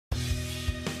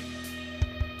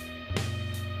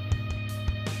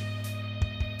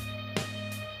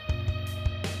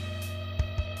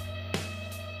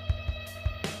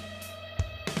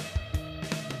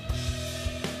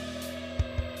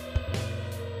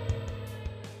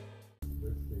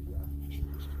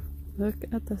Look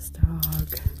at this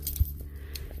dog.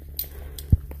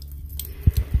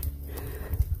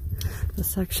 This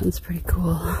section's pretty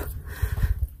cool.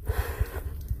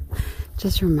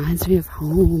 Just reminds me of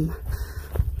home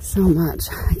so much.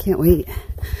 I can't wait. I'm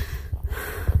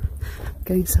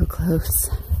getting so close.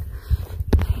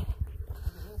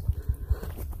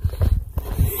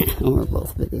 We're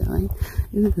both videoing.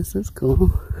 Ooh, this is cool.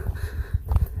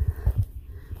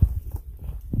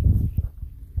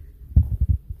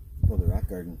 Oh, the rock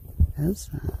garden. How's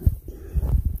that?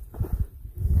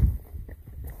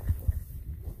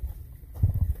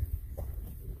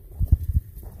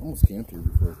 Almost camped here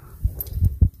before.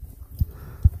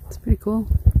 It's pretty cool.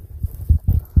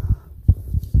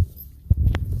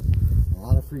 A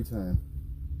lot of free time.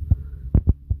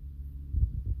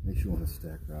 Makes you want to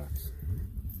stack rocks.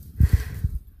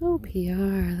 Oh,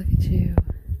 PR, look at you.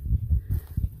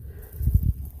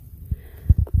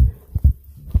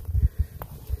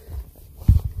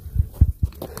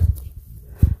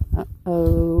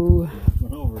 Uh-oh.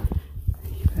 Over. You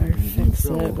better fix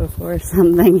it before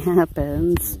something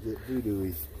happens. Get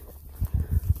doo-dooey.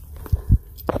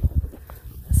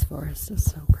 This forest is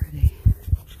so pretty.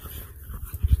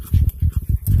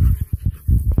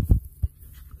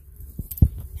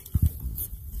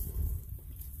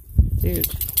 Dude.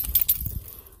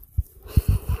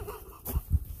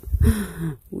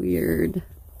 Weird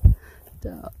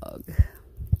dog.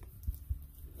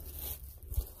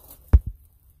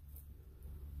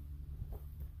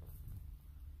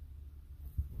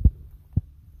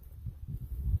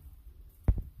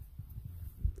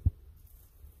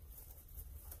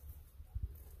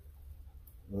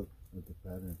 Look at the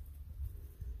pattern.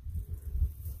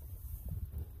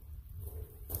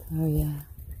 Oh yeah.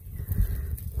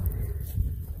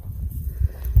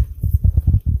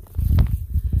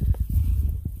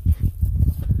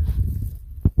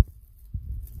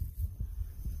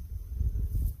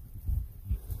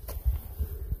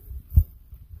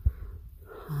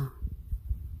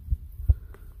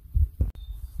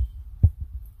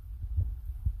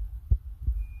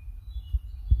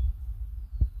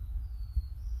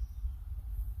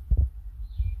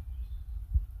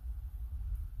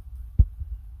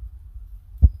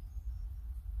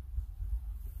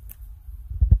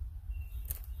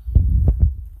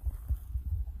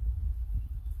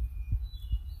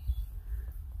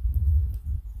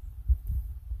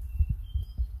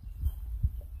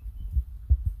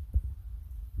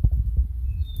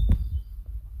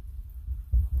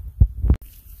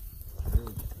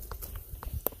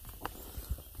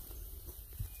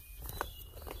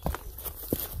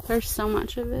 There's so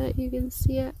much of it, you can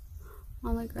see it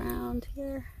on the ground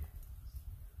here.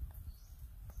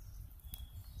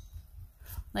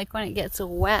 Like when it gets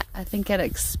wet, I think it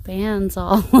expands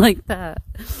all like that.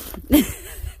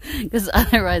 Because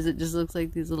otherwise it just looks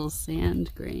like these little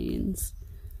sand grains.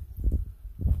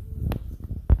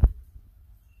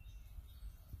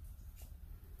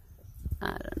 I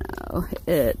don't know.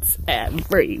 It's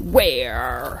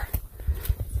everywhere.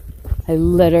 I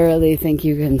literally think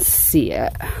you can see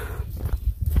it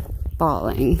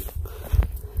falling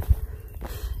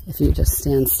if you just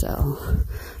stand still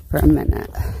for a minute.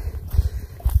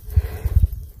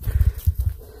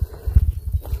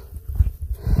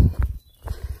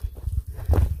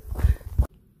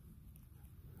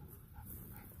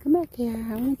 Come back here,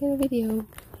 I want to get a video. Look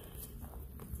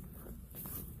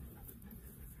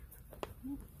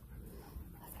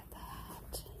at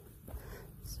that.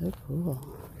 So cool.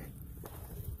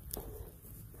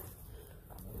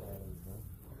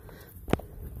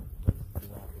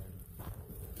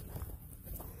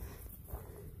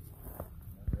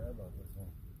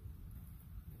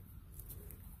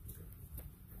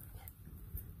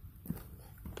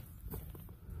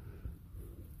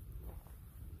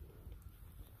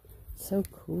 So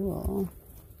cool.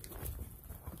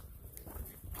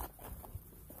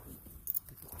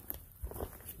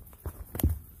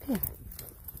 Here.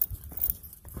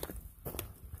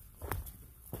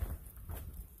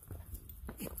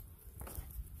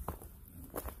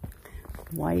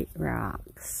 White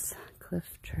rocks,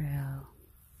 cliff trail.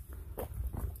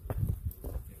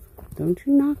 Don't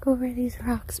you knock over these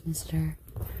rocks, mister.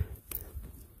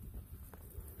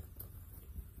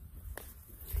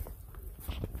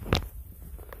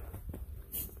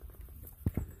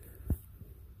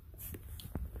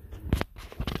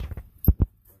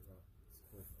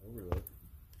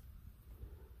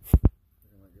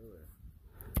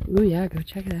 Oh yeah, go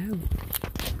check it out.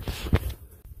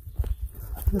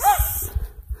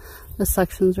 This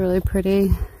section's really pretty.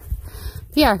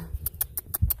 Pierre,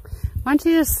 why don't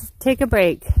you just take a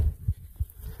break?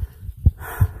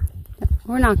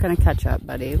 We're not going to catch up,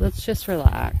 buddy. Let's just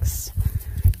relax.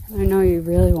 I know you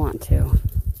really want to.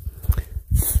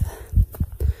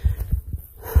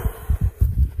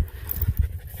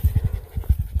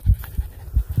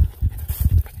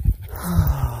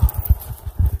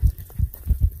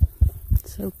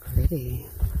 So pretty.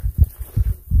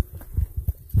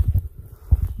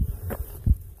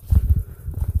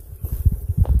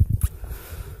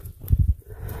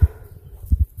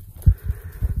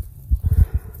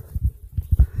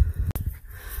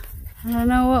 I don't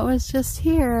know what was just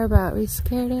here, but we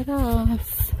scared it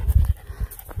off.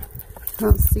 I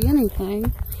don't see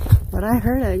anything, but I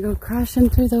heard it go crashing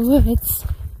through the woods.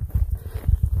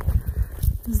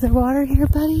 Is there water here,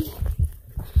 buddy?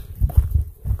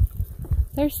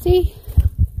 Thirsty?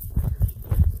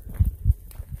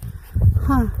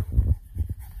 Huh.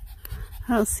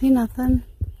 I don't see nothing.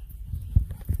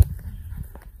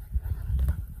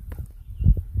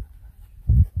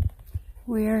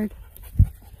 Weird.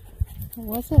 What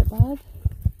was it, bud?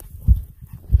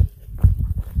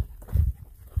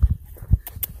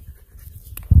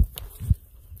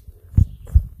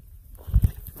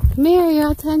 Come here, you're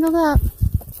all tangled up.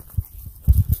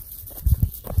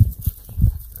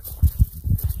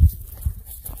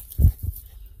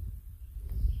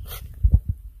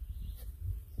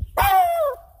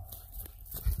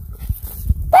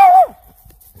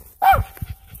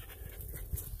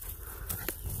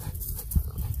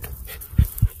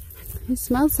 You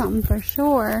smell something for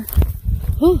sure.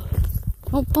 Ooh,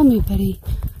 don't pull me, buddy.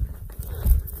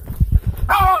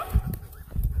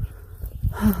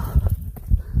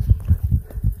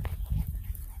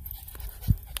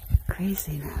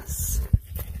 Craziness.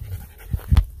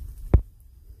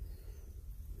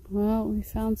 Well, we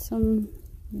found some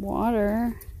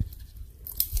water.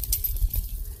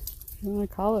 If you want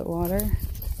to call it water.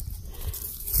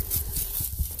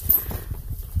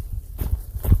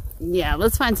 Yeah,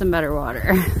 let's find some better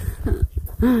water.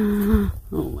 Oh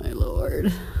my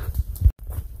lord.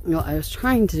 Well, I was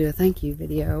trying to do a thank you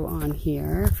video on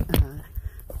here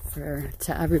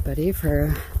to everybody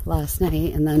for last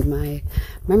night, and then my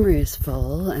memory is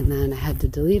full, and then I had to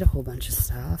delete a whole bunch of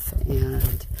stuff,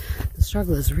 and the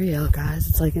struggle is real, guys.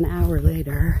 It's like an hour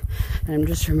later, and I'm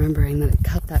just remembering that I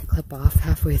cut that clip off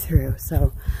halfway through,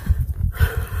 so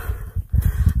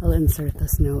I'll insert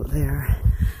this note there.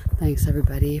 Thanks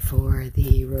everybody for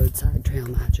the roadside trail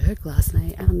magic last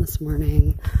night and this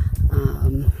morning.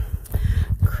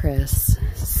 Chris,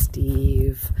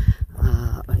 Steve,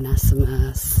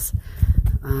 Onesimus,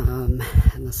 and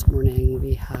this morning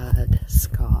we had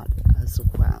Scott as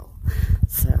well.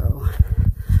 So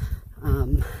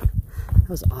that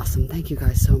was awesome. Thank you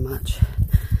guys so much.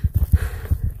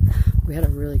 We had a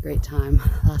really great time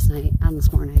last night and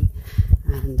this morning,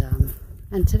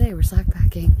 and today we're slack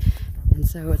packing. And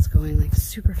so it's going like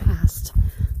super fast.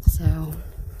 So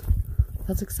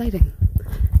that's exciting.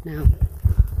 Now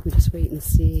we just wait and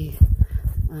see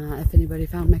if anybody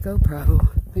found my GoPro.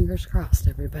 Fingers crossed,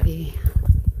 everybody.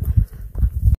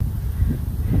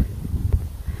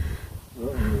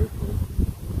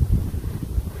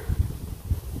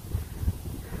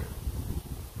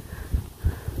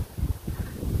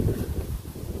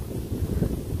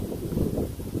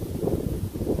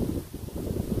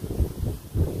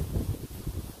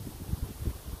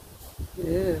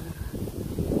 Ew.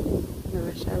 I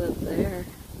wish I lived there.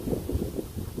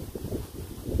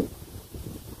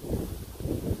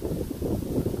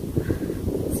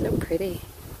 So pretty.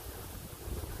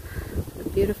 A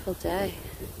beautiful day.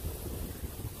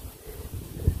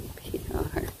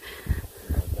 PR.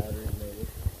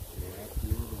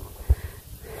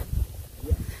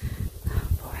 Oh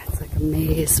boy, it's like a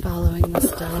maze following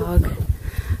this dog.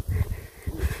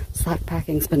 Slack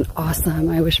packing's been awesome.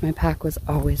 I wish my pack was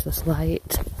always this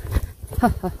light.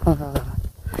 I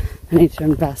need to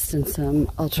invest in some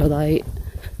ultralight,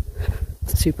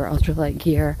 super ultralight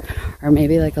gear, or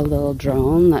maybe like a little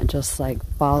drone that just like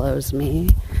follows me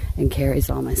and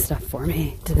carries all my stuff for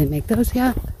me. Do they make those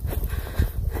yet?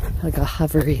 Like a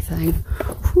hovery thing.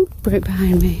 Whoop, right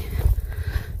behind me.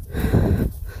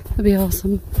 That'd be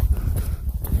awesome.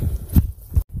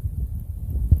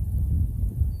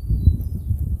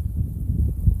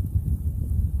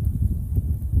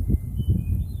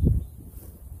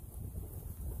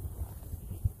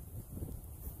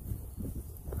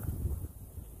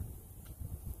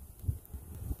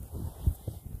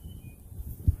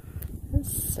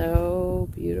 So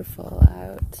beautiful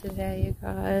out today, you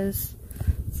guys.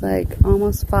 It's like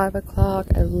almost 5 o'clock.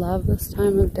 I love this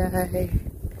time of day.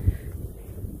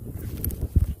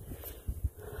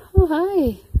 Oh,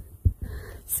 hi.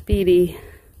 Speedy.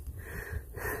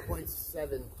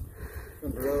 0.7.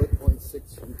 from the road,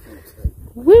 0.6 from the campsite.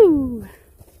 Woo!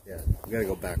 Yeah, we gotta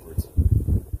go backwards.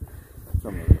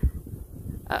 From the road.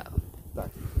 Oh,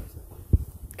 Back to the campsite.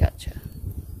 gotcha.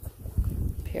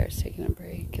 Pierre's taking a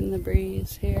break in the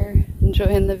breeze here,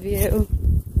 enjoying the view.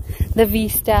 The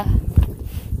vista.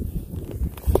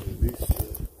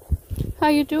 How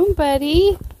you doing,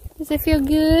 buddy? Does it feel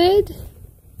good?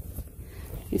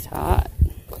 He's hot.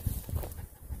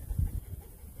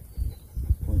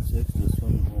 0.6 to the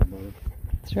swimming hole, brother.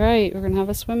 That's right, we're gonna have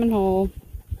a swimming hole.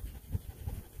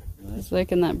 Nice. Just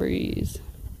liking that breeze.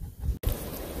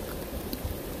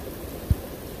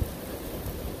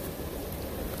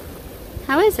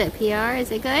 How is it, PR? Is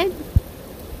it good?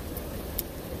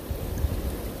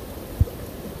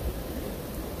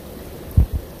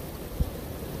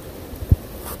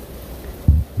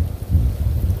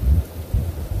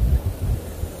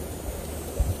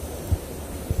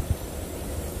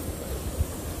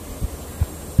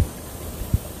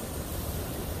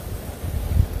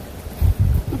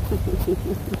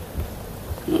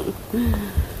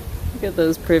 Look at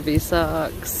those privy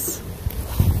socks.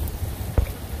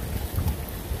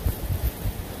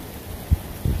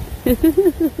 Does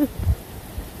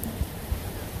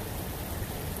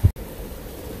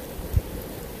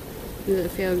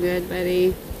it feel good,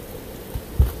 buddy?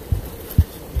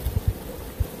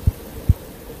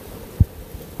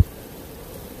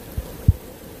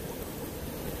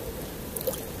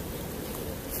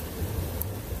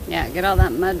 Yeah, get all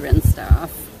that mud rinsed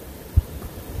off.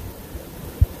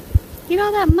 Get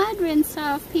all that mud rinsed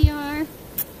off, PR.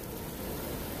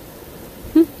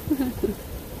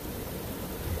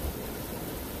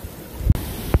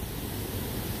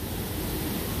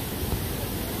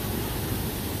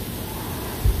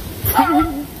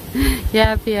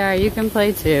 Yeah, PR, you can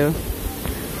play too.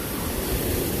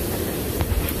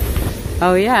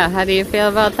 Oh yeah, how do you feel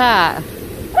about that?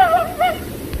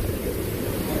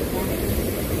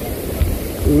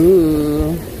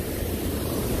 Ooh.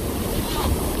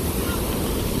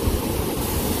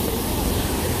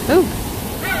 Ooh.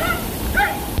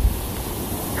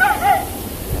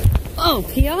 Oh,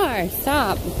 PR,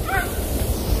 stop.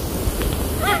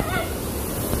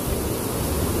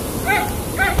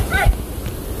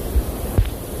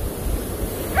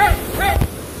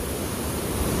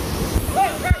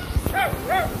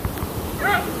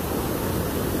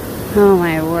 Oh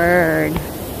my word.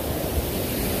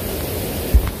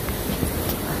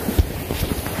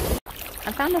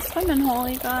 I found a swimming hole,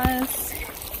 you guys.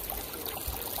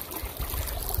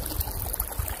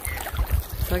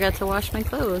 So I got to wash my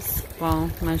clothes.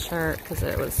 Well, my shirt, because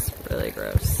it was really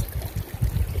gross.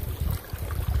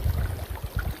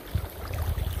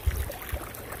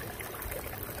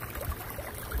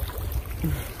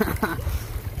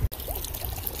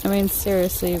 I mean,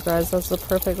 seriously, you guys, that's the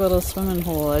perfect little swimming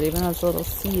hole. It even has a little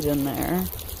seat in there.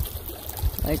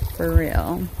 Like, for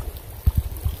real.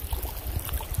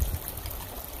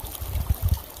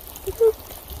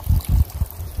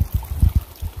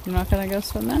 You're not gonna go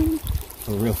swimming?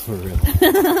 For real, for real.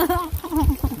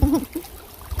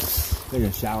 They're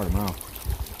gonna shower tomorrow.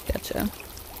 Gotcha.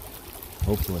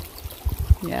 Hopefully.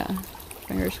 Yeah,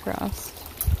 fingers crossed.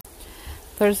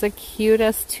 There's the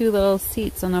cutest two little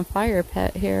seats on a fire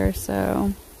pit here,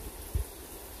 so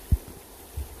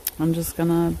I'm just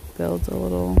gonna build a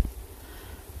little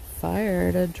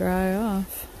fire to dry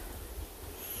off.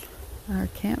 Our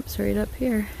camp's right up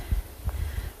here.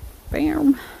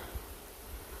 Bam!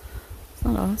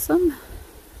 Isn't that awesome?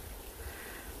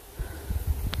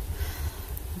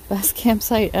 Best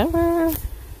campsite ever!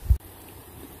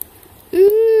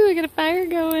 Ooh, I got a fire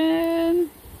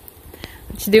going!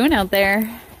 What you doing out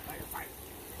there?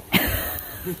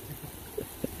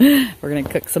 We're gonna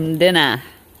cook some dinner.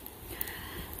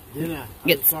 Dinner. I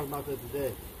was talking about that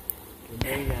today. The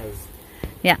main has.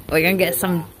 Yeah, we're gonna get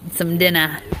some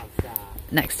dinner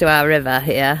next to our river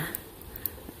here.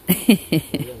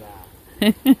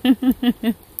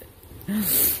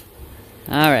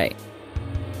 All right.